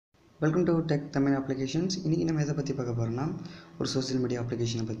Welcome to tech Tamil applications. இன்றைக்கி நம்ம எதை பற்றி பார்க்க போகிறோம்னா ஒரு சோஷியல் மீடியா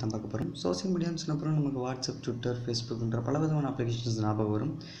அப்ளிகேஷனை பற்றி தான் பார்க்க போகிறோம். சோஷியல் மீடியான்னு சொன்னப்பறம் நமக்கு வாட்ஸ்அப், ட்விட்டர், ஃபேஸ்புக்குன்ற பல விதமான அப்ளிகேஷன்ஸ் ஞாபகம்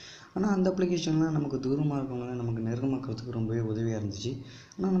வரும். ஆனால் அந்த அப்ளிகேஷன்லாம் நமக்கு தூரமாக இருக்கவங்கள நமக்கு நெருக்கமாக்கிறதுக்கு ரொம்பவே உதவியாக இருந்துச்சு.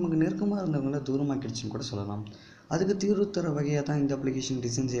 ஆனால் நமக்கு நெருக்கமாக இருந்தவங்கள தூரமாக்கிடுச்சுன்னு கூட சொல்லலாம். அதுக்கு தீர்வு தர வகையாக தான் இந்த அப்ளிகேஷன்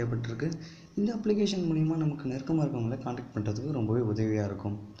டிசைன் செய்யப்பட்டிருக்கு. இந்த அப்ளிகேஷன் மூலிமா நமக்கு நெருக்கமாக இருக்கவங்கள கான்டாக்ட் பண்ணுறதுக்கு ரொம்பவே உதவியாக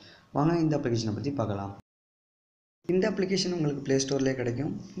இருக்கும். வாங்க இந்த அப்ளிகேஷனை பற்றி பார்க்கலாம். இந்த அப்ளிகேஷன் உங்களுக்கு ப்ளே ஸ்டோர்லேயே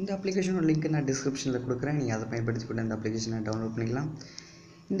கிடைக்கும். இந்த அப்ளிகேஷனோட லிங்க் நான் டிஸ்கிரிப்ஷனில் கொடுக்குறேன். நீங்கள் அதை பயன்படுத்தி கூட இந்த அப்ளிகேஷனை டவுன்லோட் பண்ணிக்கலாம்.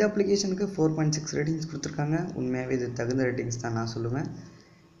 இந்த அப்ளிகேஷனுக்கு 4.6 ரேட்டிங்ஸ் கொடுத்துருக்காங்க. உண்மையாகவே இது தகுந்த ரேட்டிங்ஸ் தான் நான் சொல்லுவேன்.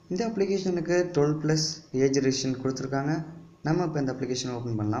 இந்த அப்ளிகேஷனுக்கு 12+ ஏஜ் ரெஸ்ட்ரிக்ஷன் கொடுத்துருக்காங்க. நம்ம இப்போ இந்த அப்ளிகேஷனை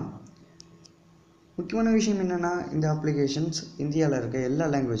ஓப்பன் பண்ணலாம். முக்கியமான விஷயம் என்னென்னா, இந்த அப்ளிகேஷன்ஸ் இந்தியாவில் இருக்க எல்லா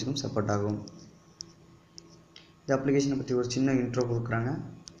லாங்குவேஜுக்கும் சப்போர்ட் ஆகும். இந்த அப்ளிகேஷனை பற்றி ஒரு சின்ன இன்ட்ரோ கொடுக்குறாங்க.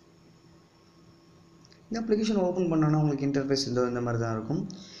 இந்த அப்ளிகேஷன் ஓப்பன் பண்ணோன்னா உங்களுக்கு இன்டர்ஃபேஸ் இந்த மாதிரி தான் இருக்கும்.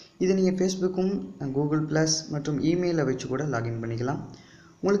 இதை நீங்கள் ஃபேஸ்புக்கும், கூகுள் ப்ளஸ் மற்றும் இமெயிலை வச்சு கூட லாகின் பண்ணிக்கலாம்.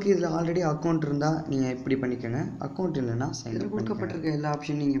 உங்களுக்கு இதில் ஆல்ரெடி அக்கௌண்ட் இருந்தால் நீங்கள் இப்படி பண்ணிக்கோங்க. அக்கௌண்ட் இல்லைன்னா சைன்அப் கொடுக்கப்பட்டிருக்க எல்லா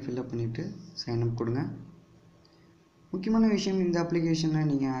ஆப்ஷனும் நீங்கள் ஃபில்அப் பண்ணிவிட்டு சைன்அப் கொடுங்க. முக்கியமான விஷயம், இந்த அப்ளிகேஷனை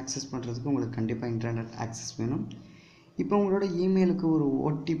நீங்கள் ஆக்சஸ் பண்ணுறதுக்கு உங்களுக்கு கண்டிப்பாக இன்டர்நெட் ஆக்சஸ் வேணும். இப்போ உங்களோட இமெயிலுக்கு ஒரு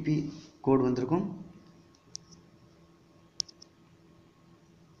ஓடிபி கோட் வந்திருக்கும்.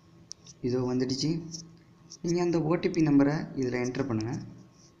 இதோ வந்துடுச்சு. நீங்கள் அந்த ஓடிபி நம்பரை இதில் என்ட்ரு பண்ணுங்கள்.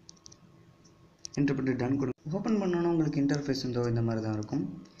 என்ட்ரு பண்ணிட்டு டன் கொடுங்க. ஓப்பன் பண்ணோன்னா உங்களுக்கு இன்டர்ஃபேஸ் இந்த மாதிரி தான் இருக்கும்.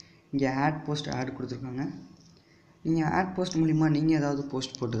 இங்கே ஆட் போஸ்ட் ஆட் கொடுத்துருக்காங்க. நீங்கள் ஆட் போஸ்ட் மூலிமா நீங்கள் ஏதாவது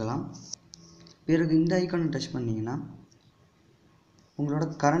போஸ்ட் போட்டுக்கலாம். பிறகு இந்த ஐக்கானை டச் பண்ணிங்கன்னா உங்களோட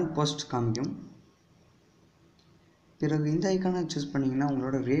கரண்ட் போஸ்ட் காமிக்கும். பிறகு இந்த ஐக்கானை சூஸ் பண்ணிங்கன்னா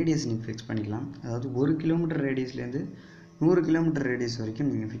உங்களோட ரேடியஸ் நீங்கள் ஃபிக்ஸ் பண்ணிக்கலாம். அதாவது 1 கிலோமீட்டர் ரேடியஸ்லேருந்து 100 கிலோமீட்டர் ரேடியஸ்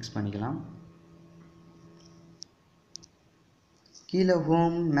வரைக்கும் நீங்கள் ஃபிக்ஸ் பண்ணிக்கலாம். கீழே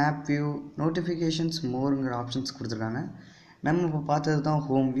home, map view, notifications, மோருங்கிற options கொடுத்துருக்காங்க. நம்ம இப்போ பார்த்தது தான்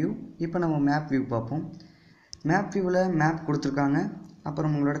ஹோம் வியூ. இப்போ நம்ம மேப் வியூ பார்ப்போம். மேப் வியூவில் மேப் கொடுத்துருக்காங்க.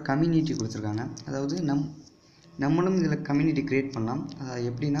 அப்புறம் உங்களோட கம்யூனிட்டி கொடுத்துருக்காங்க. அதாவது நம்மளும் இதில் கம்யூனிட்டி க்ரியேட் பண்ணலாம். அதாவது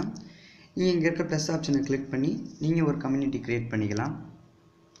எப்படின்னா, நீங்கள் இங்கே இருக்க ப்ளஸ் ஆப்ஷனை கிளிக் பண்ணி நீங்கள் ஒரு கம்யூனிட்டி க்ரியேட் பண்ணிக்கலாம்.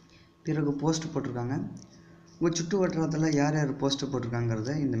 பிறகு போஸ்ட் போட்டிருக்காங்க. உங்கள் சுற்று வட்டாரத்தில் யார் யார் போஸ்ட்டு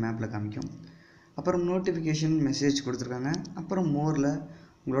போட்டிருக்காங்கிறத இந்த மேப்பில் காமிக்கும். அப்புறம் நோட்டிஃபிகேஷன், மெசேஜ் கொடுத்துருக்காங்க. அப்புறம் மோரில்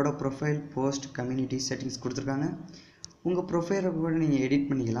உங்களோட ப்ரொஃபைல், போஸ்ட், கம்யூனிட்டி செட்டிங்ஸ் கொடுத்துருக்காங்க. உங்கள் ப்ரொஃபைலை கூட நீங்கள் எடிட்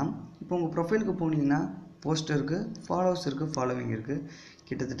பண்ணிக்கலாம். இப்போ உங்கள் ப்ரொஃபைலுக்கு போனீங்கன்னா போஸ்ட் இருக்குது, ஃபாலோவர்ஸ் இருக்குது, ஃபாலோவிங் இருக்குது.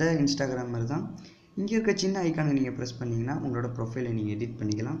 கிட்டத்தட்ட இன்ஸ்டாகிராம் மாதிரி தான். இங்கே இருக்க சின்ன ஐக்கானை நீங்கள் ப்ரெஸ் பண்ணிங்கன்னா உங்களோட ப்ரொஃபைலை நீங்கள் எடிட்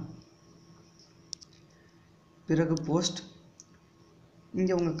பண்ணிக்கலாம். பிறகு போஸ்ட்,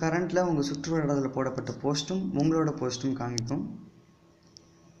 இங்கே உங்கள் கரண்ட்டில் உங்கள் சுற்றுவட்டாரத்தில் போடப்பட்ட போஸ்ட்டும் உங்களோட போஸ்ட்டும் காமிக்கும்.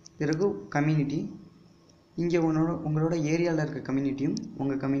 பிறகு கம்யூனிட்டி, இங்கே உங்களோட ஏரியாவில் இருக்க கம்யூனிட்டியும்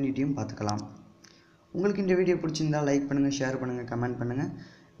உங்கள் கம்யூனிட்டியும் பார்த்துக்கலாம். உங்களுக்கு இந்த வீடியோ பிடிச்சிருந்தால் லைக் பண்ணுங்கள், ஷேர் பண்ணுங்கள், கமெண்ட் பண்ணுங்கள்.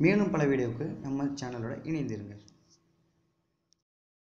 மேலும் பல வீடியோவுக்கு நம்ம சேனலோட இணைந்திருங்கள்.